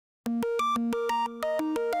Hi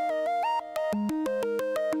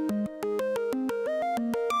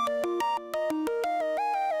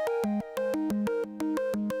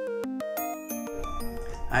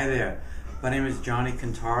there, my name is Johnny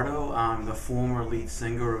Contardo. I'm the former lead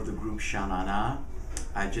singer of the group Sha-Na-Na.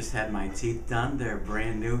 I just had my teeth done. They're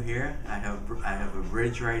brand new here. I have a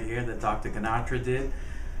bridge right here that Dr. Ganatra did.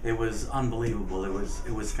 It was unbelievable.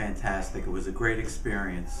 It was fantastic. It was a great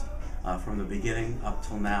experience from the beginning up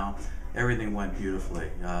till now. Everything went beautifully.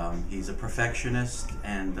 He's a perfectionist,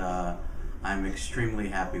 and I'm extremely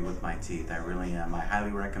happy with my teeth. I really am. I highly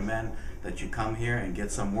recommend that you come here and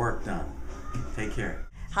get some work done. Take care.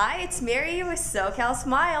 Hi, it's Mary with SoCal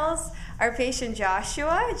Smiles. Our patient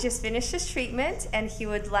Joshua just finished his treatment and he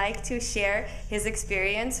would like to share his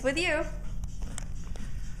experience with you.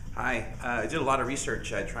 Hi, I did a lot of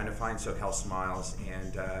research trying to find SoCal Smiles,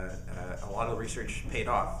 and a lot of the research paid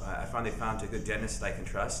off. I finally found a good dentist I can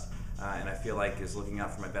trust, and I feel like is looking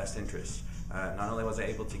out for my best interests. Not only was I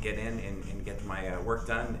able to get in and get my work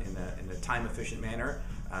done in a time-efficient manner,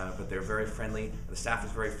 but they're very friendly. The staff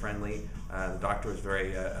is very friendly. The doctor is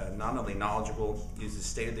very not only knowledgeable, uses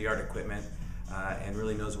state-of-the-art equipment, and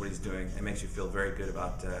really knows what he's doing. It makes you feel very good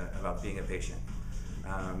about being a patient.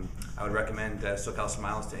 I would recommend SoCal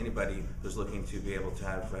Smiles to anybody who's looking to be able to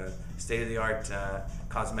have state-of-the-art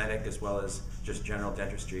cosmetic as well as just general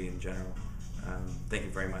dentistry in general. Thank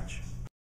you very much.